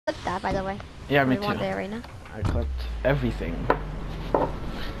that, by the way. Yeah, me We want too. the arena. I clipped everything.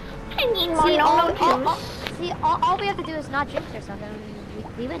 See, all we have to do is not jinx ourselves,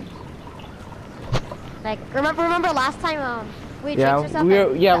 and we win. Like, remember last time we jinxed ourselves.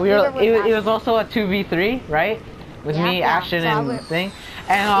 It was also a 2v3, right? With me, Ashton, and thing.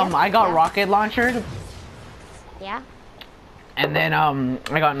 And I got rocket launched. Yeah. And then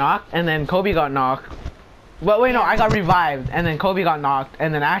I got knocked, and then Kobe got knocked. But wait, no, I got revived, and then Kobe got knocked,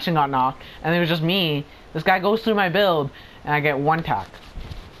 and then Ashton got knocked, and it was just me. This guy goes through my build, and I get one tack.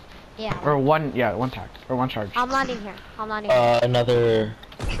 Yeah. Or one tack, or one charge. I'm landing here. Another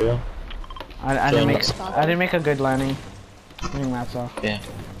true. I didn't make a good landing. I think that's all. Yeah.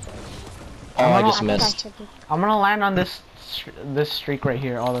 Oh, I just missed. I'm gonna land on this streak right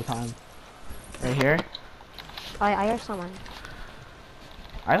here all the time. Right here. I hear someone.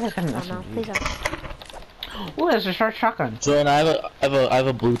 I look at an SMG. No, please don't. Ooh, there's a short shotgun. Jordan, I have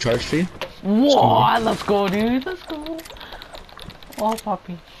a blue charge for you. Whoa, let's go, dude. Let's go. Oh,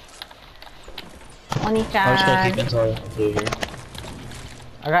 puppy. I'm just gonna keep until blue here.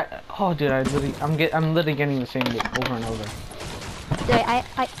 I got. Oh, dude, I'm literally getting the same loot over and over. Dude,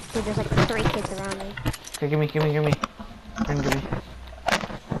 dude, there's like 3 kids around me. Okay, give me. Give me.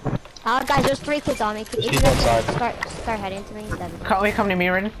 Guys, there's 3 kids on me. If you guys start heading to me, then... Come to me,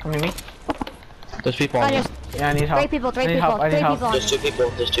 Raiden. Come to me. There's people on me. Yeah, I need help. 3 people. I need help. There's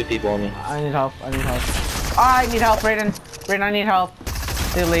 2 people on me. I need help. Oh, I need help, Raiden. Raiden, I need help.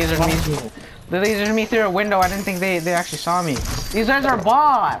 They lasered me. They lasered me through a window. I didn't think they actually saw me. These guys are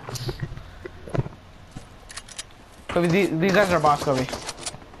bots. Kobe, these guys are bots, Kobe.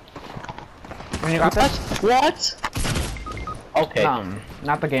 When you got this? What? Okay.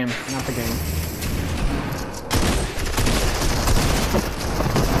 Not the game. Not the game.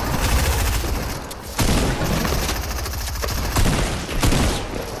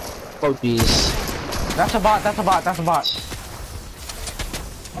 Oh jeez. That's a bot.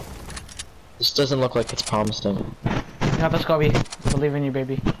 This doesn't look like it's promising. You got this, Kobe. Believe in you,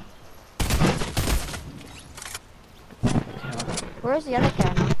 baby. Where's the other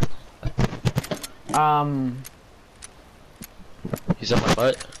camera? He's on my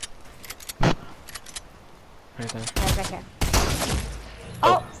butt. Right there. Yeah, right here.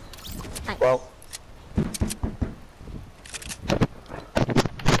 Oh! Nice. Well.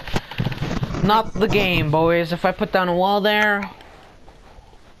 Not the game, boys. If I put down a wall there...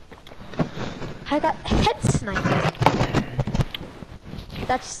 I got head sniped.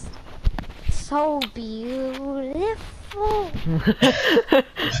 That's so beautiful.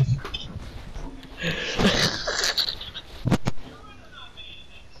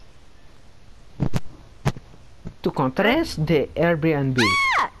 Tu con tres de Airbnb.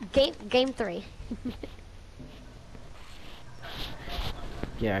 Ah! Game 3.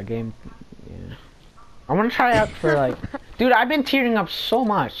 Yeah. I want to try out for like... Dude, I've been tearing up so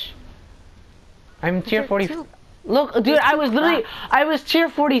much. I'm tier 40. Look, dude, I was tier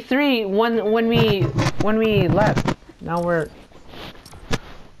 43 when we left. Now we're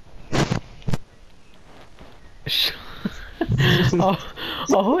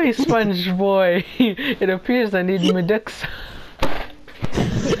ahoy, Sponge Boy. It appears I need Medux.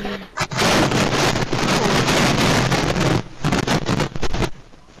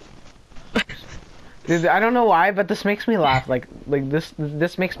 Dude, I don't know why, but this makes me laugh. Like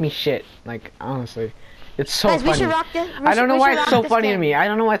this makes me shit. Like honestly, it's so Guys, funny. I don't know why it's so funny to me. I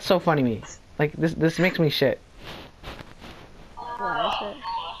don't know why it's so funny to me. Like this makes me shit. What is it?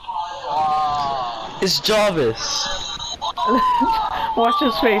 It's Jarvis. Watch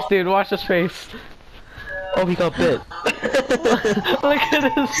his face, dude. Watch his face. Oh, he got bit. Look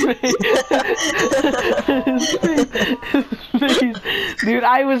at his face. His face. Dude,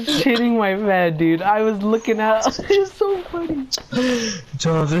 I was shitting my bed, dude. I was looking at. It's so funny.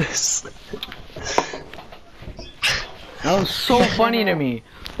 Jarvis. That was so funny to me.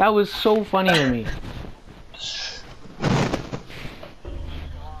 That was so funny to me.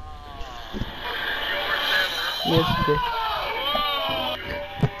 Yes,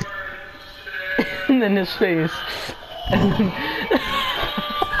 and then his face. And then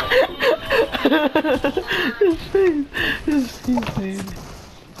his face, dude.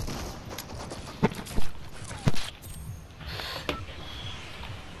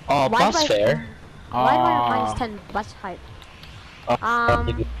 Oh, bus fare. Why do I have -10 bus hype? I don't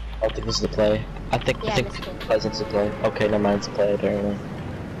think this is the play. I think Pleasant's the play. Okay, never mind, it's the play apparently.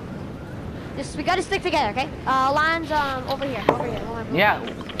 We gotta stick together, okay? Lands over here. Yeah.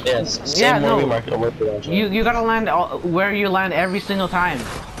 Yes. Yeah, no. You You gotta land where you land every single time.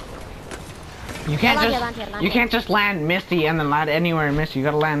 You can't just land Misty and then land anywhere in Misty. You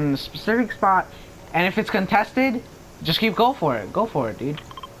gotta land in a specific spot, and if it's contested, just go for it. Go for it, dude.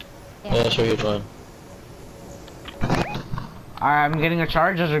 Yeah, sure, you join. I'm getting a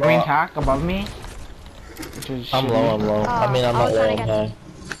charge. There's a green tack above me. Which is I'm low. Oh, I mean, I'm not low.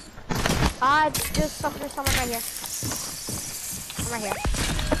 There's someone right here. I'm right here.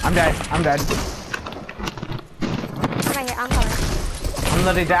 I'm dead. I'm right here. I'm coming.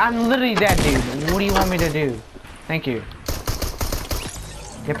 I'm literally dead, dude. What do you want me to do? Thank you.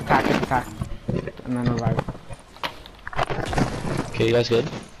 Get the tack. And then revive. Okay, you guys good?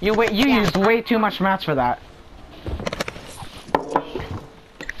 You used way too much mats for that.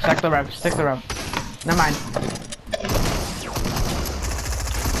 Stick the rev. Never mind.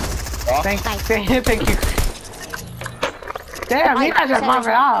 Oh. Thank you. Damn, you guys are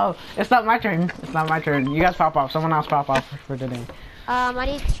popping off. It's not my turn. You guys pop off. Someone else pop off for today. I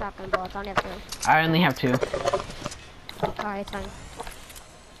need shotgun bullets. I only have 2. I only have 2. Alright, it's fine.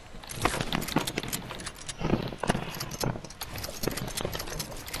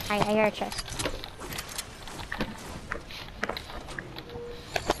 I hear a chest.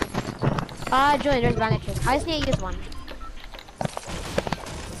 Julian, there's bandages. I just need to use one.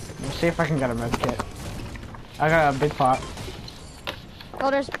 Let's see if I can get a med kit. I got a big pot. Oh,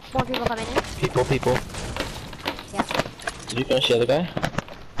 there's more people coming in. People. Yeah. Did you finish the other guy?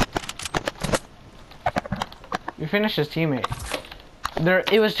 We finished his teammate.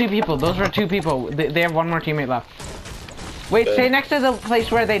 It was 2 people. Those were 2 people. They have 1 more teammate left. Wait, stay next to the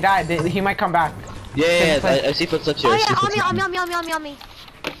place where they died. He might come back. Yeah, I see footsteps here. Oh yeah, on me.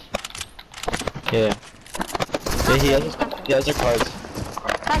 Yeah. He has their cards.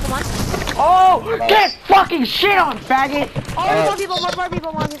 Back one. Oh, get fucking shit on, faggot! Oh, more people.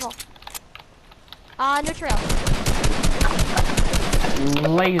 Neutral.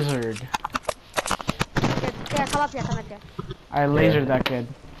 Lasered. Yeah, come up here. I lasered that kid.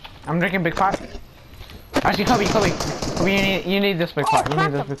 I'm drinking big pot. Actually, Kobe, you need this big pot. You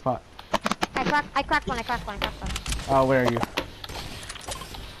need this big pot. I cracked one. Oh, where are you?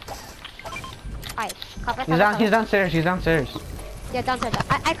 Alright, He's downstairs. Yeah, downstairs.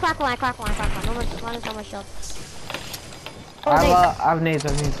 I cracked one. No more shield. I have nades.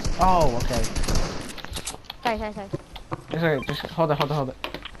 Oh, okay. Sorry. Just hold it.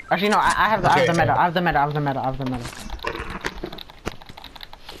 Actually, no, I have the meta.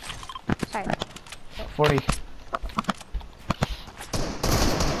 Sorry. 40.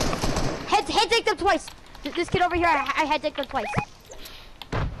 Head digged them twice. This kid over here, I head digged them twice.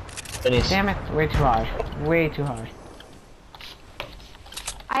 Finish. Damn it, way too high.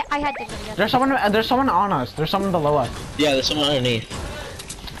 I had digged them. There's someone on us. There's someone below us. Yeah, there's someone underneath.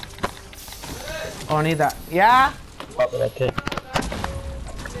 Oh, I need that. Yeah? Pop that kid.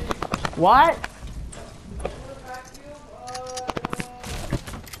 What?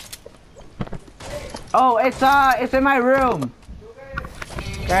 Oh, it's in my room.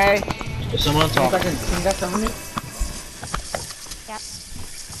 Okay. There's someone on top. Can you guys tell me? Yep.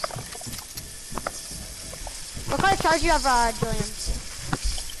 What kind of charge you have, Julian?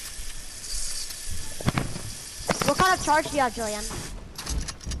 What kind of charge do you have, Julian?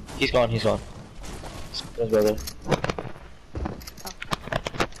 He's gone. His brother.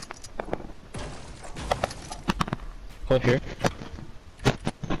 Come up here.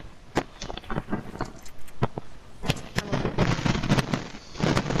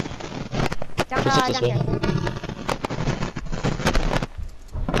 Down here.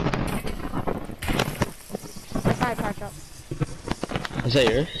 Sorry, charge up. Is that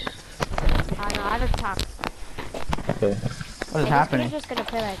yours? No, I have a talk. Okay. What is happening? Just gonna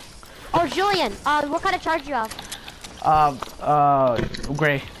play like. Oh, Julian. What kind of charge do you have?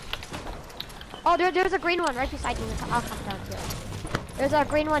 Gray. Oh, there's a green one right beside you. I'll come down to it. There's a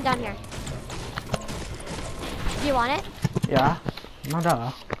green one down here. Do you want it? Yeah. No,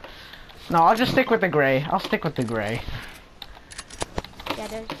 duh. No, I'll just stick with the gray. I'll stick with the gray. Yeah,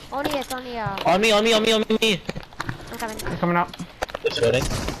 it's only On me. I'm coming. I'm coming up. It's shooting.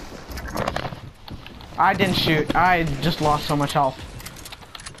 I didn't shoot. I just lost so much health.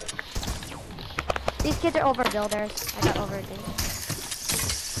 These kids are overbuilders. I got overbuilders.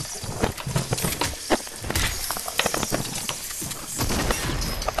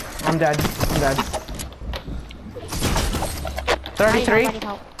 I'm dead. 33. I need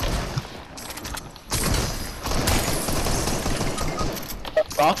help.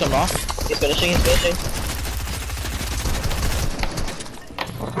 I'm off. He's finishing.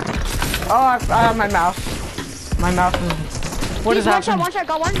 Oh, I have my mouse. My mouse is... What is happening? One shot,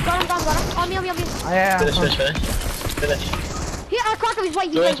 got him. On me. Oh, yeah. Finish. Here, I cracked him, he's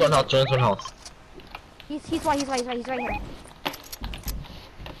white. Join's one health. He's right here. He's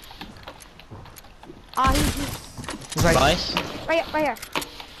right. Nice. Right here.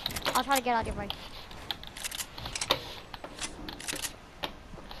 I'll try to get out of your way.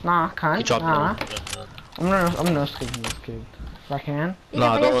 Nah, can't. Nah. I'm gonna skip this kid. If I can.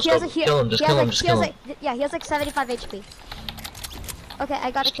 No, don't kill him. Just kill him. Yeah, he has like 75 HP. Okay,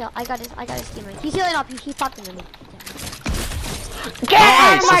 I got a kill. I got his teammate. He's healing up. He popped into me. Get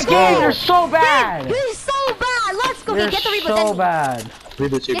out of my game! You're so bad! He's so bad! Let's go! You're Get the reboot, so bad.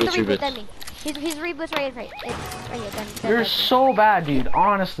 Reboot. Then me. His reboot's right. It's right here. Then You're right so bad, dude.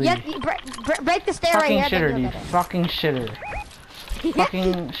 Honestly. Yeah, break the stair Fucking right here. shitter, dude. Fucking shitter.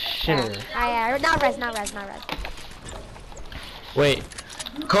 Fucking shitter. Yeah, not res. Wait.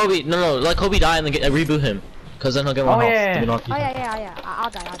 Kobe, no, let Kobe die and then reboot him. Cause then he'll get more health. Yeah. I'll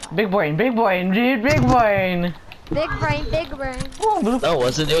die. Big brain, dude. Big brain. Big brain. No, it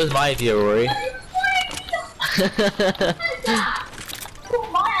wasn't. It was my idea, Rory.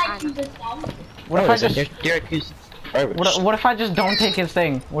 What if I just? You're accused. What if I just don't take his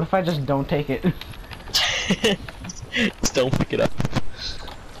thing? What if I just don't take it? Just don't pick it up.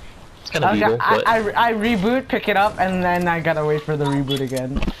 It's kind of evil, but... I reboot, pick it up, and then I gotta wait for the reboot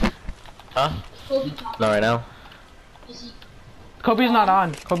again. Huh? Not right now. Kobe's not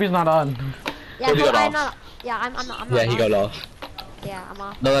on. Yeah, Kobe got off. not. Yeah, I'm not. Yeah, he got off. Yeah, I'm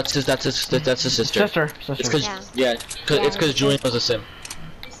off. No, that's his sister. It's cause Julian was a sim.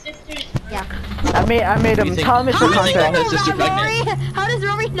 Yeah. I made him. Tell him it's for content. How does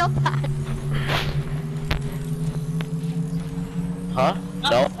Rory know that? Huh?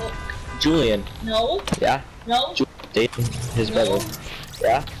 No. Julian. No. Yeah. No. Dating his brother.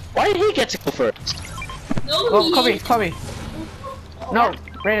 Yeah. Why did he get to go first? No. Oh, Kobe. No,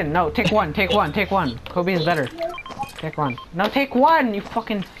 Brayden, no. Take one. Kobe is better. Take one. No, take one. You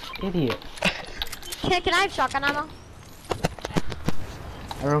fucking idiot. Can I have shotgun ammo?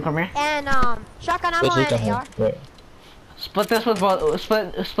 Everyone, come here. And shotgun ammo and AR. Wait. Split this with both.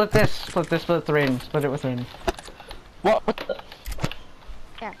 Split this with Raiden. Split it with Raiden. What the?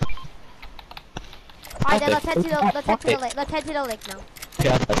 Yeah. Alright, then let's head to the lake. Let's head to the lake now.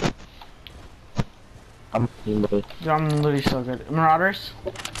 Yeah. I'm Dude, I'm literally so good. Marauders.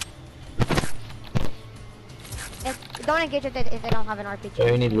 Don't engage if they don't have an RPG.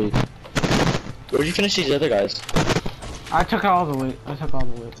 Yeah, we need loot. Where'd you finish these other guys? I took all the loot. Well,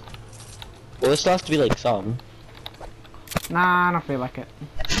 there still has to be like some. Nah, I don't feel like it.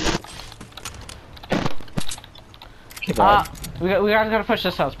 Okay, we gotta push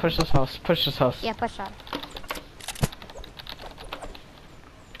this house. Yeah, push that.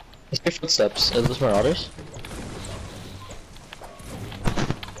 Let's get footsteps. Are those marauders?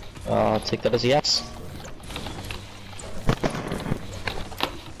 I'll take that as a yes.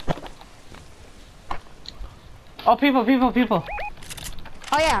 Oh, people. Oh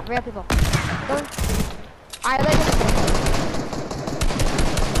yeah, real people. Alright, let's just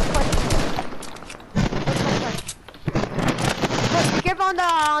push. Careful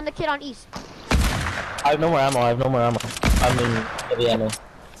on the kid on east. I have no more ammo. I'm in heavy ammo.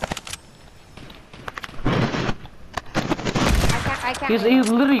 I can't. He's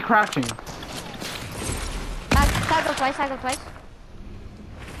literally crouching. Cycle twice.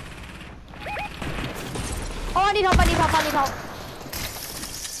 Oh, I need help.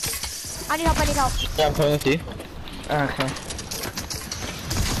 Yeah, I'm coming with you. Okay.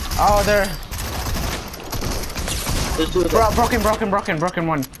 Oh, they're... There's two of them. Broken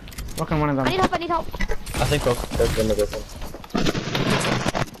one. Broken one of them. I need help. I think both of them are broken.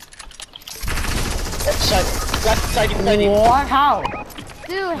 Left side. What? How?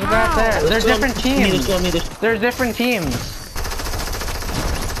 Dude, Look at there. There's different teams. Me. There's different teams.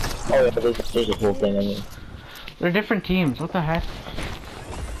 Oh yeah, there's a whole thing, I mean. They're different teams. What the heck?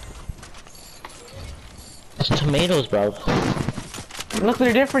 It's tomatoes, bro. Look,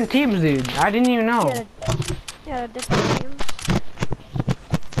 they're different teams, dude. I didn't even know. Yeah, different teams.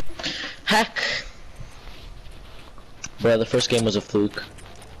 Heck. Bro, the first game was a fluke.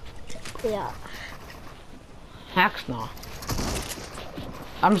 Yeah. Heck no.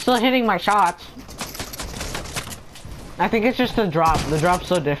 I'm still hitting my shots. I think it's just the drop. The drop's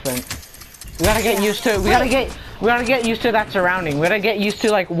so different. We gotta get used to it. We gotta get used to that surrounding. We gotta get used to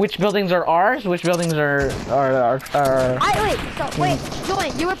like which buildings are ours, which buildings are. Wait,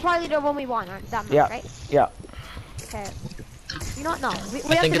 Julian, you were probably the one we won, that match, right? Yeah. Okay. You don't know. We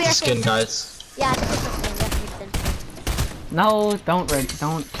I have think to be it's a skin, guys. Yeah, I think it's a skin. We have to be skin. No, don't change.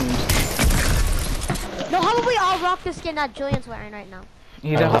 No, how about we all rock the skin that Julian's wearing right now?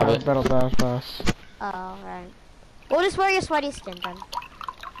 He doesn't have battle pass. Oh, right. We'll just wear your sweaty skin then.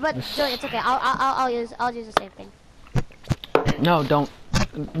 But Joey, it's okay. I'll use the same thing. No, don't.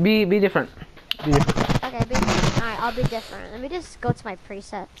 Be different. Be different. Okay, be different. Alright, I'll be different. Let me just go to my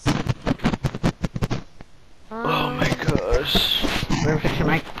presets. Oh my gosh. Remember fix your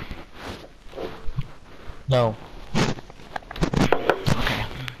mic? No. Okay.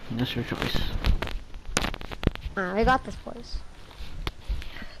 That's your choice. Alright, we got this, boys.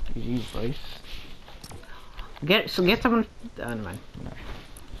 GG's, boys. Get someone. Never mind.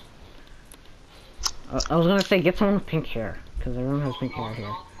 I was gonna say get someone with pink hair, because everyone has pink hair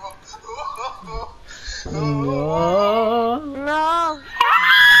here. No. No.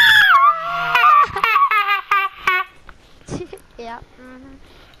 Yeah.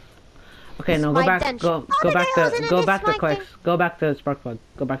 Okay, no, go back. Go back to clicks. Go back to spark plug.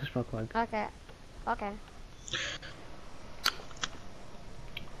 Go back to spark plug. Okay. Okay.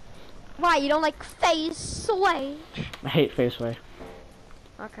 Why you don't like Phase Sway? I hate Faceway.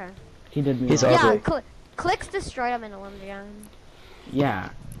 Okay. He did me. He's wrong. ugly. Yeah, Clicks destroyed him in Olympian. Yeah.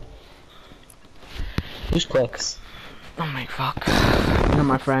 Who's Clicks? Oh my fuck. You're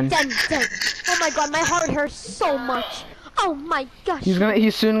my friend. Dang. Oh my god, my heart hurts so much. Oh my gosh.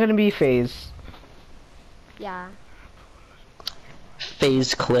 He's soon gonna be Phase. Yeah.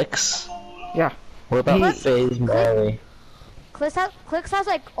 Phase Clicks? Yeah. What about What? Phase Mary? Clicks has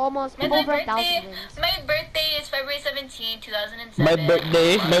like almost over 1,000 wins. My birthday is February 17, 2007. My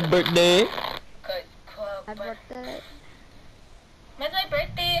birthday. My birthday.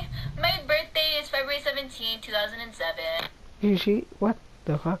 My birthday is February 17, 2007. Usually, what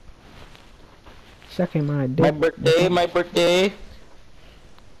the fuck? Sucking my dick. My birthday.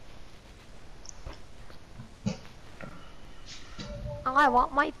 Oh, I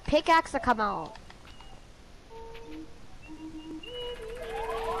want my pickaxe to come out.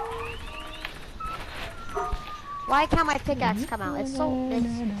 Why can't my pickaxe come out? It's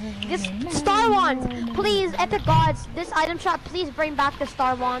this Star Wand, please, epic gods, this item shop, please bring back the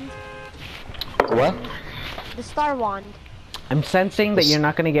Star Wand. What? The Star Wand. I'm sensing that you're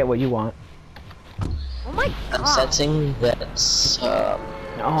not gonna get what you want. Oh my god. I'm sensing that,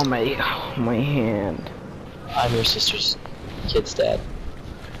 Oh my hand. I'm your sister's kid's dad.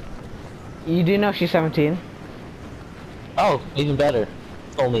 You do know she's 17? Oh, even better.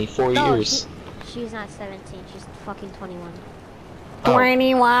 Only 4 No, years. She's not 17, she's fucking 21. Oh.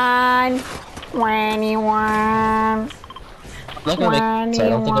 21. 21. I'm not gonna make. So I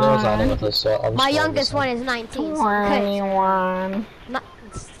don't think anyone's on it with us. So I'm My just youngest one is 19. So 21.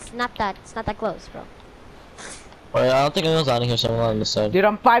 it's not that close, bro. Well, I don't think anyone's on here, so I'm on this side. Dude,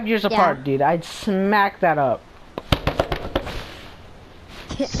 I'm 5 years Yeah. apart, dude. I'd smack that up.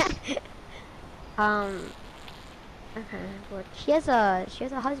 Okay, well, she has a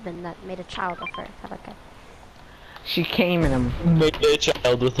husband that made a child of her. How about that? She came in him. Made a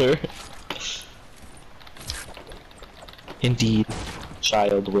child with her. Indeed,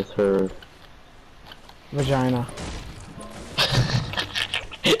 child with her. Vagina.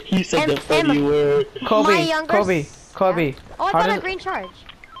 He said the Em- funny word. Kobe, youngest- Kobe. Yeah. Oh, I How got a does- green charge.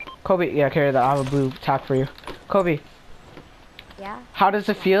 Kobe, yeah, carry that. I have a blue tack for you. Kobe, Yeah. how does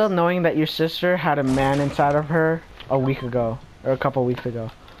it feel knowing that your sister had a man inside of her a week ago, or a couple weeks ago?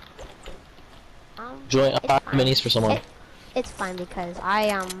 Join It's 5 fine. minis for someone. It's fine because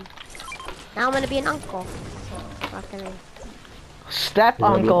now I'm gonna be an uncle. So what can I? Step You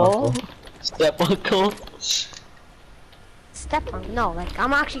wanna be an uncle. Step uncle. Step uncle? No, like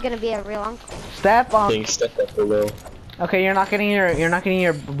I'm actually gonna be a real uncle. Step uncle. Thing step up below. Okay, you're not getting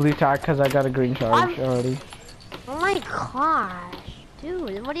your blue tack because I got a green charge already. Oh my gosh,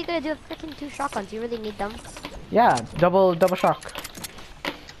 dude! What are you gonna do with freaking 2 shotguns? Do you really need them? Yeah, double shock.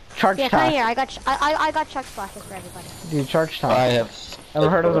 Charge Yeah, come tack. here. I got chuck splashes for everybody. Dude, charge I tack. have. Ever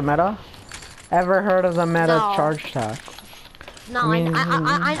heard of the meta? Ever heard of the meta No. charge tack? No,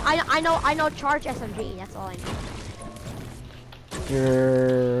 I know charge SMG. That's all I know.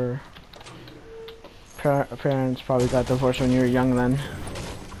 Your parents probably got divorced when you were young then.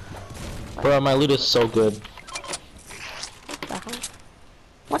 Bro, my loot is so good. What the hell?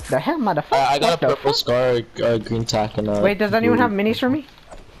 What the hell, motherfucker? I got a What the purple fuck? scar, green tack, and Wait, does anyone blue. have minis for me?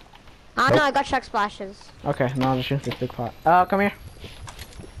 No, Nope. I got chuck splashes. Okay, now I'll just shoot this big pot. Come here.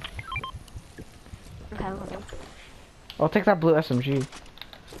 Okay, hold on. I'll take that blue SMG.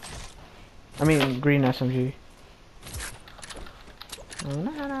 I mean, green SMG.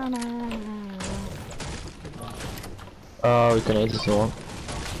 Grenades if you want.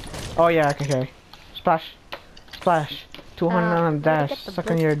 Oh yeah, I can carry. Splash. Splash. 200 on let me dash. get the Suck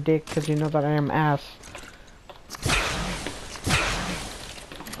on blue. your dick because you know that I am ass.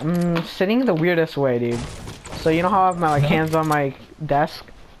 I'm sitting the weirdest way, dude. So you know how I have my hands on my desk?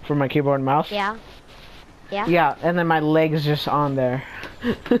 For my keyboard and mouse? Yeah. Yeah? Yeah, and then my leg's just on there.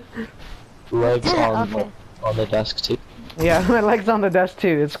 Legs on, Okay. on the desk too. Yeah, my leg's on the desk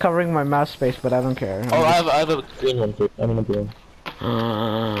too. It's covering my mouse space, but I don't care. Oh, I have a green one for you. I'm in a blue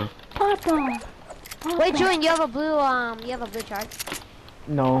one. Papa. Wait, Julian, you have a blue charge?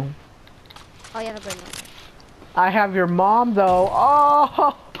 No. Oh, you have a green one. I have your mom though.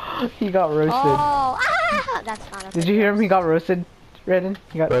 Oh, he got roasted. Oh, ah, that's not. Did you hear him? He got roasted, Redden.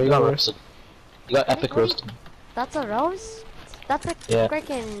 Bro, you got roasted. You got epic roasted. That's a roast? That's like Yeah.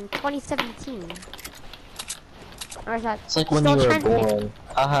 freaking 2017. Or is that It's like when still you were trending?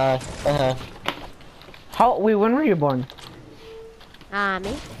 born. Wait, when were you born?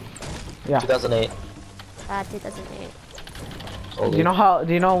 Me? Yeah. 2008. 2008. Old. Do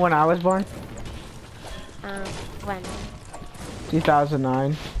you know when I was born? When?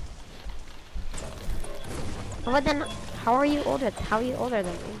 2009. But then, how are you older? How are you older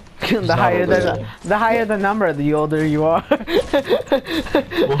than me? the higher the number, the older you are.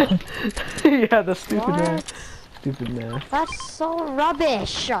 Yeah, the stupid man. What? Stupid man. That's so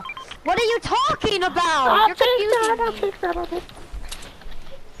rubbish. What are you talking about? You're confusing me.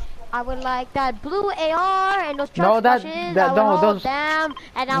 I would like that blue AR and those truck No, that bushes. no, I would hold those. them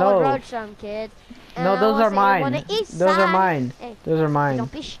and I No. would roach some kids. And No, I those would are say, mine. "On the east Those are side." mine. Hey, Those are mine.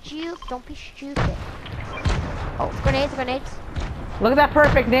 don't be stupid. Don't be stupid. Oh, grenades, grenades. Look at that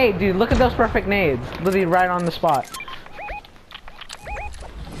perfect nade, dude. Look at those perfect nades. Literally right on the spot.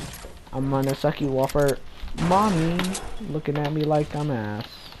 I'm gonna suck you Whopper. Mommy looking at me like I'm ass.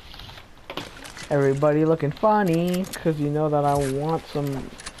 Everybody looking funny, cause you know that I want some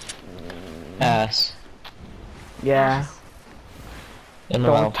Ass. Yeah. In the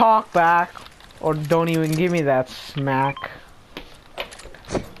Don't mouth. talk back, or don't even give me that smack.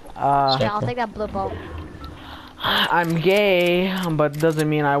 Yeah, I'll take that blue bolt. I'm gay, but doesn't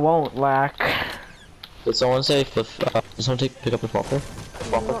mean I won't lack. Did someone say did someone pick up the flopper?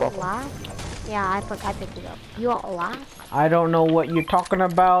 You won't laugh? Yeah, I picked it up. You won't laugh? I don't know what you're talking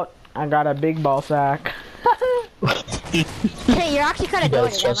about. I got a big ball sack. Hey, you're actually kind of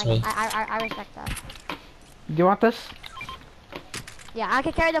doing it. trust me. I respect that. Do you want this? Yeah, I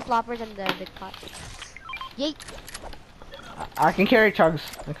can carry the floppers and the big pot. Yeet. I can carry chugs.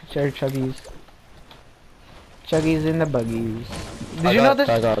 I can carry chuggies. Chuggies in the buggies. Did you know this?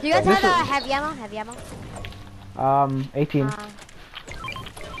 Do you guys This have heavy ammo? Heavy ammo? 18.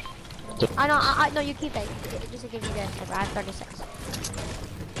 No, you keep it. Just to give you guys. I have 36.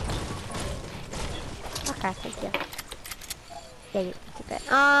 Okay, thank you. Yeah, you keep it.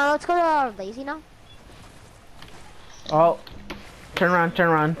 Let's go to lazy now. Oh, turn around, turn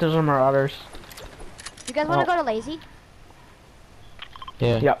around. Those are marauders. You guys want to go to lazy?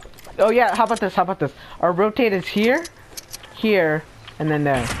 Yeah. Yep. Oh yeah. How about this? How about this? Our rotate is here, here, and then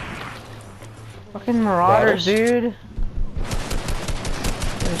there. Fucking marauders, dude.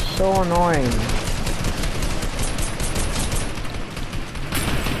 They're so annoying.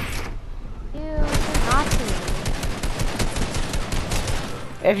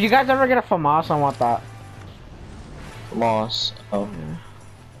 If you guys ever get a FAMAS, I want that. Moss. Oh.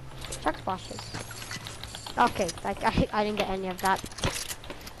 Truck splashes. Okay, I didn't get any of that.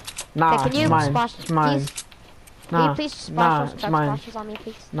 Nah, Okay, can you it's mine. splash, It's mine. please? Can Nah, you please splash nah, those it's truck mine. splashes on me,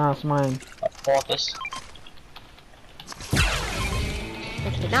 please? Nah, it's mine. I want this.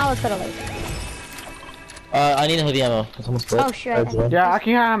 Okay, now let's go to laser. I need a heavy ammo. Can someone split? Oh, sure. Yeah, I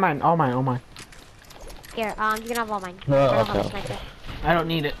can have mine. All mine, all mine. Here, you can have all mine. No, I don't have a okay. sniper. I don't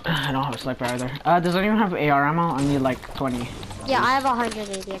need it. I don't have a sniper either. Does anyone have AR ammo? I need like 20. Yeah, I have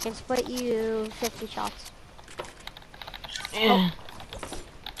 180. I can split you 50 shots. Eh.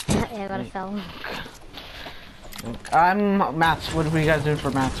 Yeah, I got a fell. I'm Mats. What are you guys doing for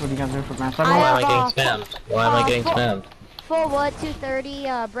Mats? What are you guys doing for Mats? I Why am I have, getting spammed? Why am I getting spammed? Full wood,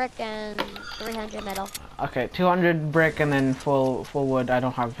 230 brick, and 300 metal. Okay, 200 brick and then full wood. I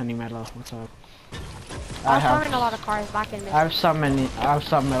don't have any metal. What's up? I was farming a lot of cars back in I have some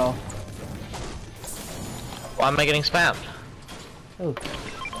metal. Why am I getting spammed? Ooh.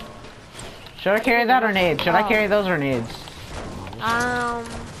 Should I carry that or nades? Should I carry those or nades? I'll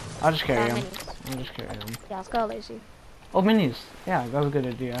just carry them. Minis. I'll just carry them. Yeah, let's go lazy. Oh, minis. Yeah, that was a good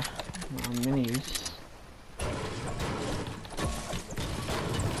idea. Minis.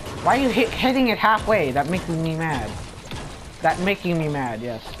 Why are you hitting it halfway? That making me mad. That making me mad,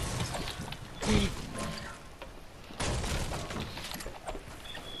 yes.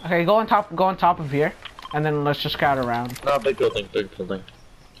 Okay, go on top of here, and then let's just scout around. No, big building, big building.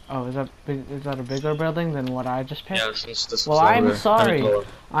 Oh, is that a bigger building than what I just picked? Yeah, since this Well, is I'm over, sorry. taller.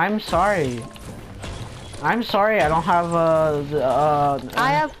 I'm sorry. I'm sorry, I don't have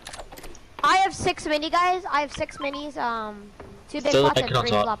I have 6 mini guys. I have 6 minis. 2 big Still pots and making on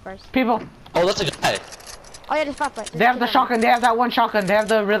 3 top. floppers. people. Oh, that's a guy. Oh yeah, just flopper. They have the shotgun. They have that one shotgun. They have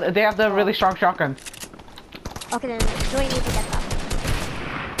the really strong shotgun. Okay, then Joey needs to get that.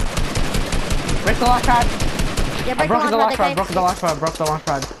 Break the launch pad. Yeah, I break broke the launch pad. they Broke the launch pad. Broke the launch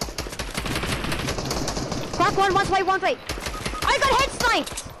pad. Crack one way. I got head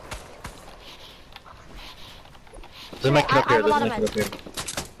sniped. There's a med kit up I here. have a lot There's a of med kit up here.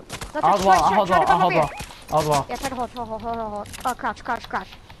 I'll hold wall. I'll hold wall. I'll hold wall. I'll hold wall. Yeah, try to hold. Oh, crouch.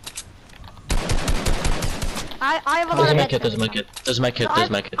 I have a lot There's a of med kit. There's a med kit. There's a med kit. There's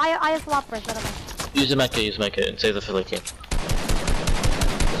a med kit. I have floppers. Use the med kit. Use the med kit and save the fillet kit.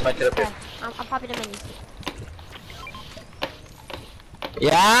 There's a med kit up Okay, here. I'm popping the minis.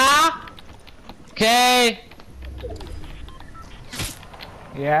 Yeah. Okay.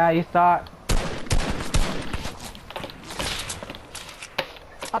 Yeah, you thought.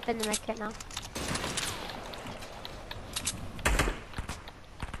 Up in the med kit now.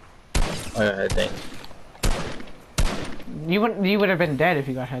 Oh yeah, I think. You would have been dead if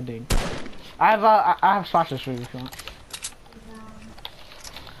you got head dinged. I have splashes for you if you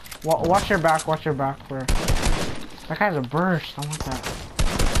want. Watch your back. Watch your back. For that guy's a burst. I want that.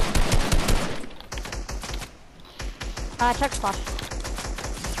 Check splash.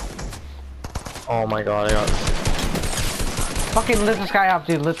 Oh my god, I got. Fucking lit this guy up,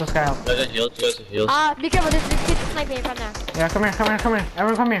 dude. Lit this guy up. You guys have heals. You guys have heals. Be careful. This kid's sniping in front now. Yeah, come here. Everyone come here.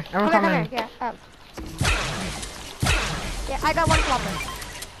 Everyone come in. Yeah, up. Yeah, I got one flopper.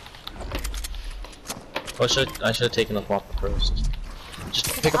 Oh, I should have taken the flopper first.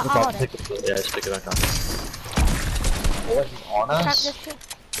 Just pick up the I'll flopper. hold Yeah, just pick it back up. Oh, he's on us.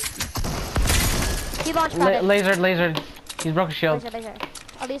 He launched padded. Lasered. He's broke his shield. Laser.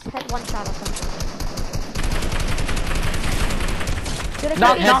 At least hit one shot of him.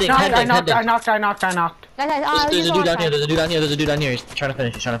 Knocked. I knocked. Guys, There's a dude down here. There's a dude down here. He's trying to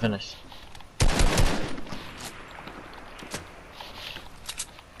finish. I'm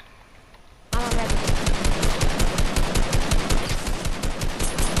ready.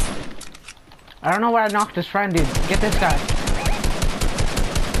 I don't know where I knocked his friend, dude. Get this guy.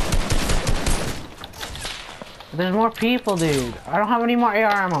 There's more people, dude. I don't have any more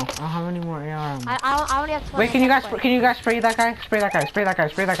AR ammo. I only have 20. Wait, can you guys spray that guy? Spray that guy.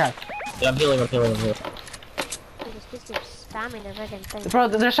 Yeah, I'm healing. This keeps spamming the friggin' thing. Bro,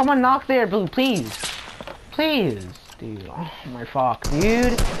 there's someone knocked there, Blue. Please, dude. Oh my fuck,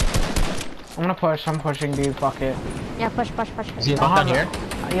 dude. I'm gonna push. I'm pushing, dude. Fuck it. Yeah, push. Is he knocked down here?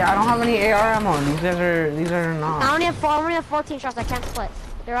 Yeah, I don't have any AR ammo. These are not. I only have 14 shots. I can't split.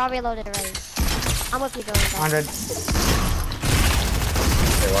 They're all reloaded already. I'm with you, Billy. 100.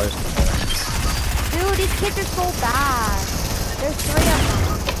 Dude, these kids are so bad. There's 3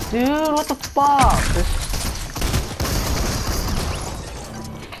 of them. Dude, what the fuck? This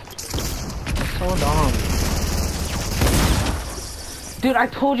so dumb. Dude, I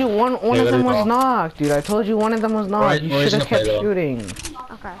told you one of them was knocked. Dude, I told you one of them was knocked. You should have kept shooting.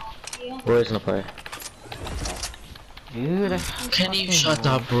 Okay. Where is gonna play? Dude, Can you shut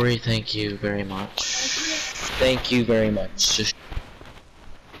up, Bree? Thank you very much. Thank you very much. Just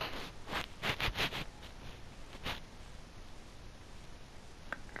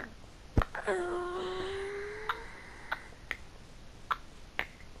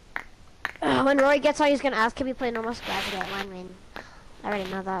When Roy gets on, he's gonna ask, can we play normal squad to get 1 win? I already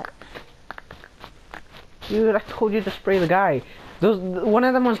know that. dude, I told you to spray the guy. One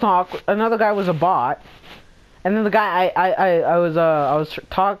of them was knocked. Another guy was a bot. And then the guy I was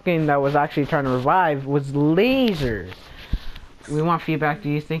talking that was actually trying to revive was lasers. We want feedback. Do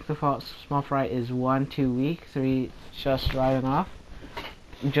you think the small fry is 1 too weak, 3 just right enough,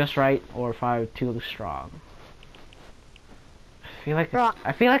 just right, or 5 too strong?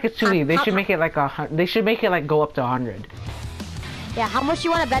 I feel like it's too weak. They should make it like they should make it like go up to 100. Yeah, how much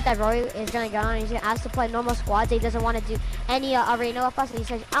you want to bet that Roy is gonna go on? He's gonna ask to play normal squads. He doesn't want to do any arena with us, and he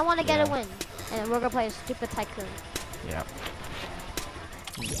says, "I want to get a win," and we're gonna play a stupid tycoon. Yeah.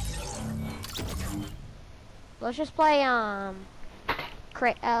 Let's just play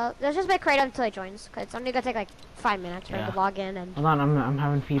let's just make creative until he joins, cause it's only gonna take like 5 minutes for him to log in and. Hold on, I'm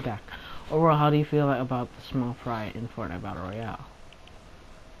having feedback. Overall, how do you feel about the small fry in Fortnite Battle Royale?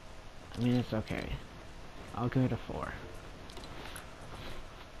 I mean, it's okay. I'll give it a 4.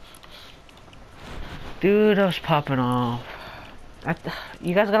 Dude, I was popping off.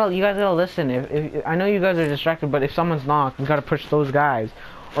 You guys gotta listen. If I know you guys are distracted, but if someone's knocked, we gotta push those guys,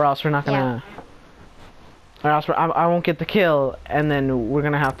 or else we're not gonna. Or else I won't get the kill, and then we're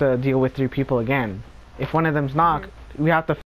gonna have to deal with 3 people again. If one of them's knocked, we have to